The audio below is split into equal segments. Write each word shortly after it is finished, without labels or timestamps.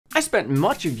spent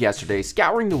much of yesterday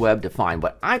scouring the web to find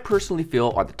what I personally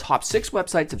feel are the top 6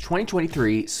 websites of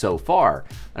 2023 so far,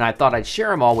 and I thought I'd share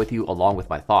them all with you along with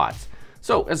my thoughts.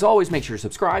 So as always, make sure to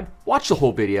subscribe, watch the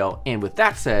whole video, and with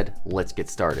that said, let's get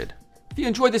started. If you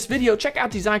enjoyed this video, check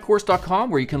out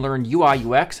DesignCourse.com where you can learn UI,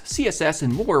 UX, CSS,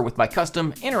 and more with my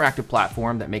custom interactive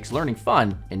platform that makes learning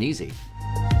fun and easy.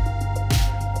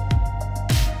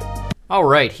 All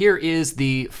right, here is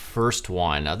the first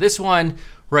one. Now this one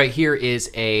right here is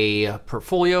a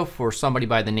portfolio for somebody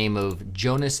by the name of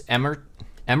Jonas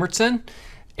Emerson.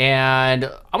 And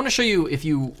I want to show you,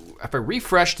 if I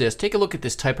refresh this, take a look at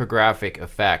this typographic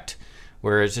effect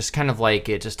where it's just kind of like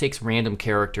it just takes random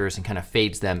characters and kind of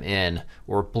fades them in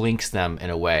or blinks them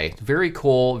in a way. Very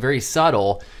cool, very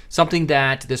subtle, something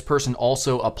that this person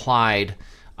also applied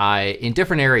in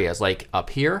different areas, like up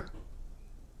here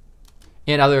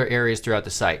and other areas throughout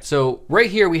the site. So right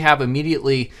here we have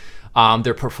immediately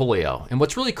their portfolio. And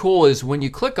what's really cool is when you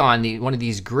click on one of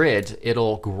these grids,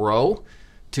 it'll grow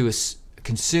to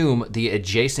consume the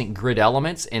adjacent grid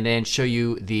elements and then show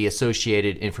you the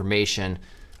associated information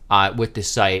with the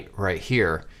site right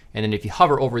here. And then if you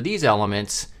hover over these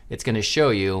elements, it's going to show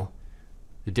you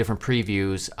the different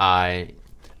previews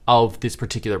of this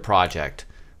particular project.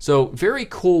 So very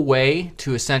cool way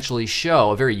to essentially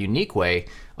show, a very unique way.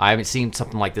 I haven't seen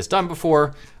something like this done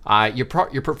before. Your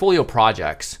portfolio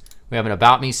projects. We have an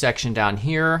About Me section down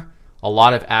here. A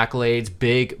lot of accolades,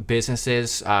 big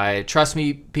businesses. Trust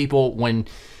me, people, when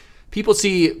people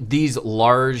see these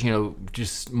large,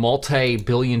 just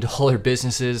multi-billion-dollar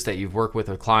businesses that you've worked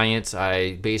with clients,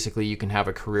 basically you can have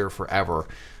a career forever.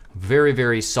 Very,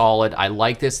 very solid. I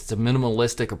like this. It's a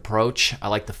minimalistic approach. I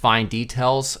like the fine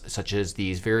details, such as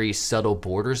these very subtle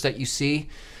borders that you see.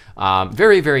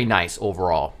 Very, very nice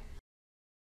overall.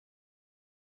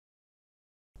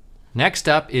 Next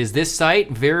up is this site,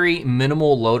 very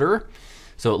minimal loader.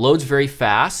 So it loads very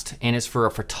fast and it's for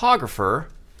a photographer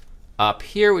up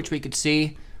here, which we could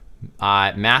see,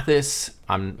 Mathis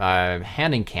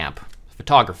Handenkamp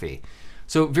photography.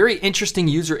 So very interesting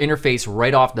user interface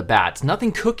right off the bat. It's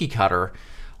nothing cookie cutter.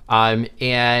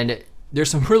 And there's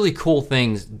some really cool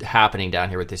things happening down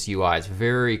here with this UI. It's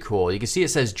very cool. You can see it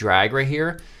says drag right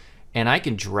here. And I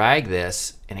can drag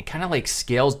this and it kind of like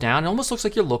scales down. It almost looks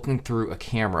like you're looking through a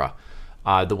camera,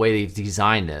 the way they've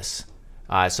designed this.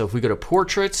 So if we go to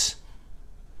portraits,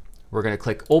 we're gonna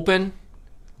click open.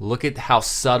 Look at how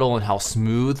subtle and how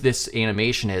smooth this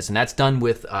animation is. And that's done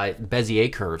with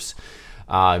Bezier curves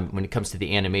when it comes to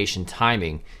the animation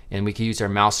timing. And we can use our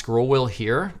mouse scroll wheel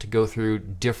here to go through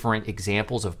different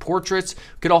examples of portraits.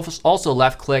 We could also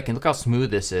left click and look how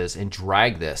smooth this is and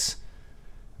drag this.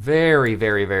 Very,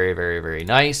 very, very, very, very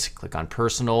nice. Click on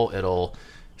personal. It'll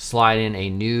slide in a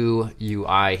new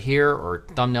UI here or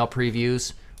thumbnail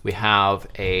previews. We have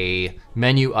a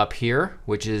menu up here,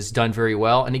 which is done very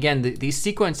well. And again, these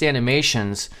sequence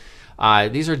animations,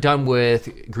 these are done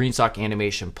with Greensock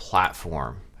Animation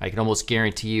Platform. I can almost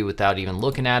guarantee you without even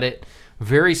looking at it.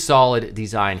 Very solid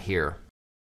design here.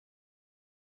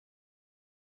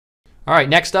 All right,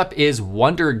 next up is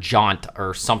Wonderjaunt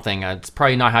or something. It's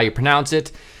probably not how you pronounce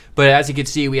it, but as you can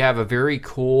see, we have a very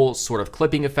cool sort of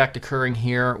clipping effect occurring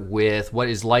here with what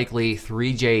is likely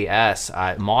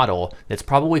 3JS model that's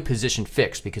probably position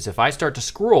fixed, because if I start to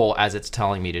scroll as it's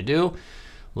telling me to do,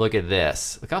 look at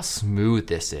this. Look how smooth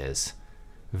this is.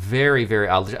 Very, very,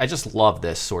 I just love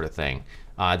this sort of thing.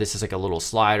 This is like a little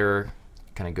slider,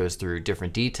 kind of goes through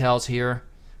different details here.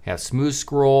 We have smooth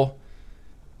scroll.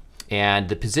 And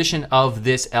the position of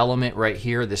this element right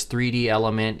here, this 3D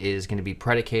element, is going to be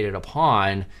predicated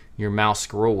upon your mouse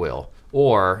scroll wheel,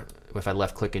 or if I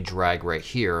left click and drag right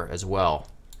here as well.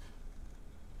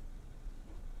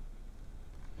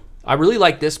 I really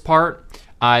like this part.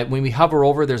 When we hover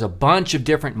over, there's a bunch of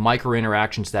different micro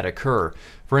interactions that occur.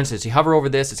 For instance, you hover over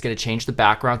this, it's going to change the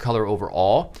background color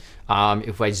overall.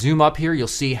 If I zoom up here, you'll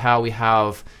see how we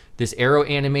have this arrow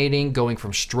animating going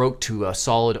from stroke to a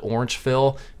solid orange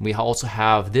fill. We also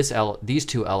have these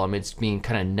two elements being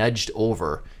kind of nudged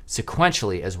over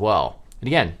sequentially as well. And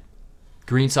again,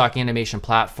 Greensock Animation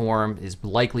Platform is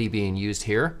likely being used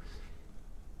here.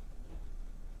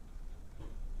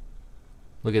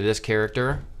 Look at this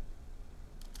character.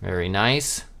 Very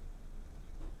nice.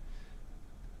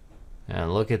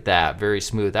 And look at that, very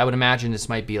smooth. I would imagine this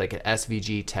might be like an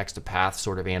SVG text-to-path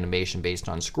sort of animation based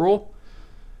on scroll.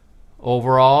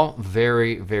 Overall,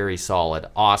 very, very solid.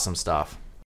 Awesome stuff.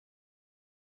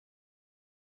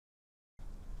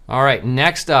 All right,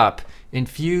 next up,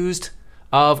 Infused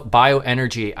of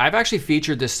Bioenergy. I've actually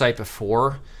featured this site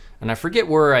before. And I forget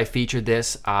where I featured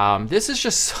this. This is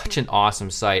just such an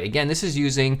awesome site. Again, this is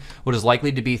using what is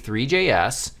likely to be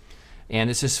Three.js, and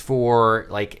this is for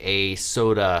like a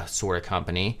soda sort of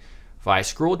company. If I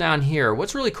scroll down here,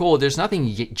 what's really cool, there's nothing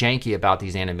janky about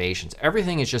these animations.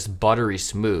 Everything is just buttery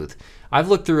smooth. I've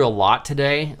looked through a lot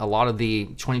today, a lot of the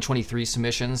 2023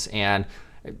 submissions, and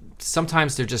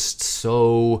sometimes they're just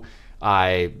so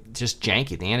just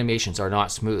janky. The animations are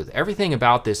not smooth. Everything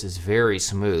about this is very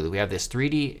smooth. We have this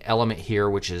 3D element here,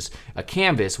 which is a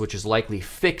canvas, which is likely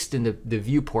fixed in the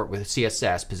viewport with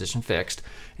CSS, position fixed.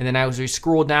 And then as we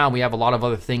scroll down, we have a lot of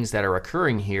other things that are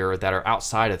occurring here that are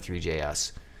outside of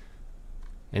Three.js.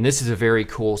 And this is a very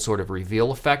cool sort of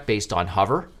reveal effect based on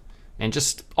hover. And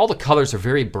just all the colors are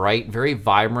very bright, very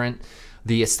vibrant.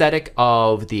 The aesthetic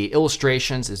of the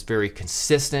illustrations is very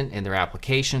consistent in their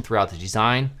application throughout the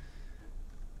design.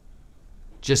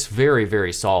 Just very,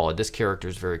 very solid. This character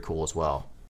is very cool as well.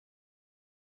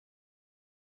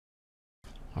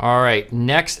 All right,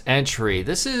 next entry.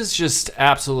 This is just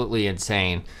absolutely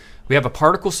insane. We have a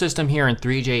particle system here in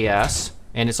Three.js,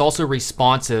 and it's also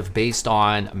responsive based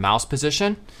on mouse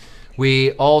position.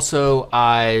 We also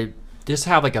just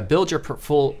have like a build your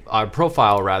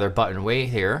profile rather button way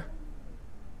here.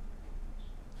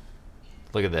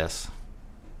 Look at this.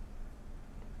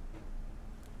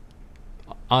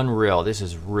 Unreal. This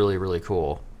is really, really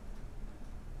cool.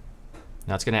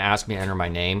 Now it's going to ask me to enter my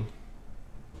name.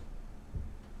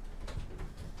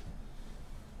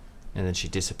 And then she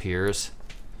disappears.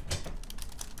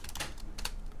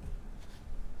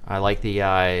 I like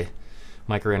the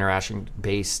micro interaction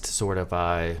based sort of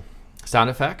sound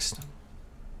effects.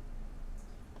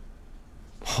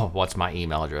 Oh, what's my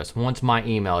email address? What's my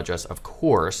email address? Of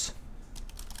course.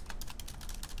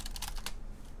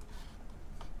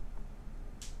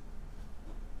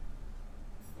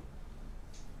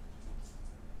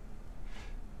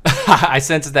 I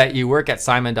sense that you work at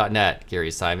Simon.net,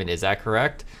 Gary Simon. Is that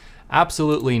correct?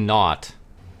 Absolutely not.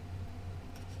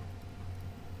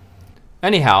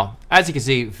 Anyhow, as you can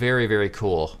see, very, very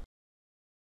cool.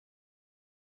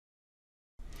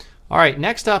 All right,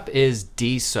 next up is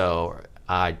Deso.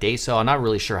 Deso, I'm not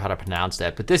really sure how to pronounce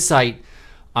that, but this site,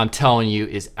 I'm telling you,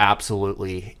 is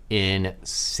absolutely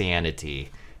insanity.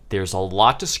 There's a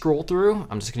lot to scroll through.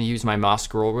 I'm just going to use my mouse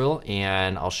scroll wheel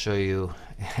and I'll show you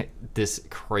this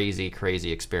crazy,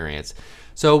 crazy experience.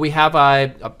 So we have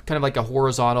a kind of like a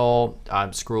horizontal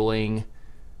scrolling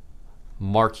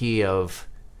marquee of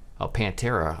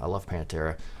Pantera. I love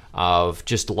Pantera. Of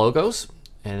just logos.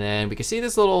 And then we can see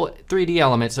this little 3D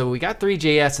element. So we got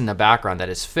Three.js in the background that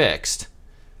is fixed.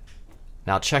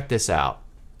 Now check this out.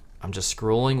 I'm just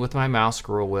scrolling with my mouse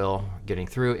scroll wheel, getting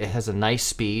through. It has a nice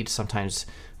speed. Sometimes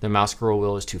the mouse scroll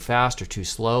wheel is too fast or too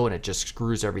slow and it just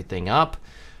screws everything up.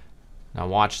 Now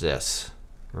watch this.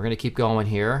 We're gonna keep going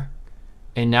here.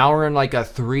 And now we're in like a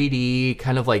 3D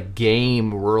kind of like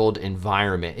game world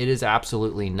environment. It is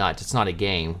absolutely nuts. It's not a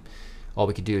game. All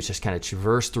we can do is just kind of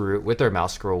traverse through it with our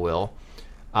mouse scroll wheel.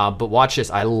 But watch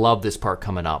this. I love this part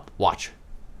coming up. Watch.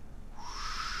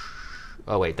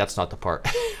 Oh wait, that's not the part.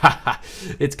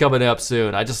 It's coming up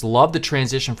soon. I just love the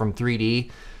transition from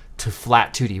 3D to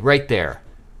flat 2D right there.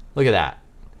 Look at that.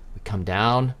 We come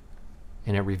down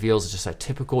and it reveals just a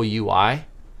typical UI.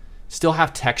 Still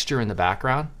have texture in the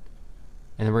background.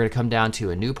 And then we're going to come down to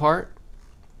a new part.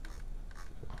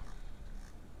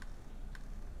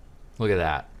 Look at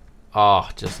that. Oh,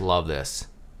 just love this.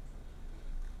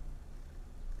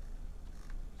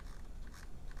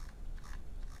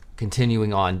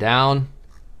 Continuing on down.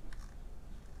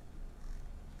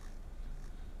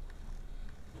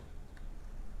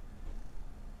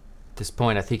 At this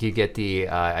point, I think you get the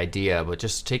idea, but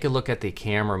just take a look at the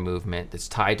camera movement that's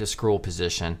tied to scroll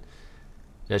position.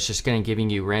 That's just going to giving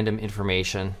you random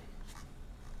information.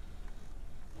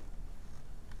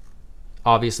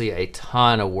 Obviously a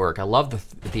ton of work. I love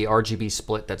the RGB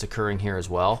split that's occurring here as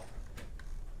well.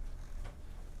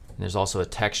 And there's also a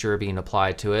texture being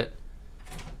applied to it.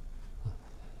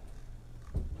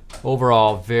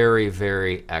 Overall, very,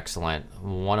 very excellent.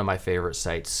 One of my favorite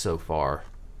sites so far.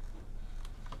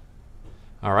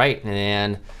 All right,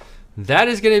 and that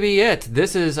is going to be it.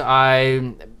 This is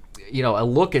a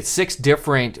look at 6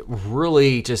 different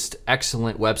really just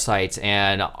excellent websites.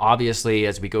 And obviously,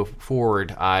 as we go forward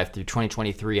through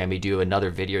 2023, I may do another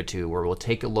video or two where we'll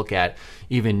take a look at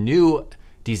even new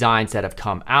designs that have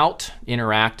come out,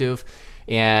 interactive.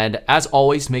 And as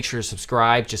always, make sure to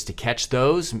subscribe just to catch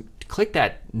those. Click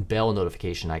that bell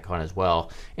notification icon as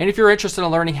well. And if you're interested in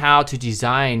learning how to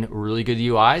design really good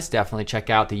UIs, definitely check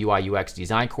out the uiux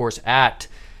design course at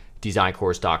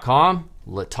DesignCourse.com.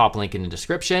 Top link in the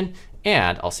description.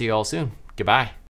 And I'll see you all soon. Goodbye. Goodbye.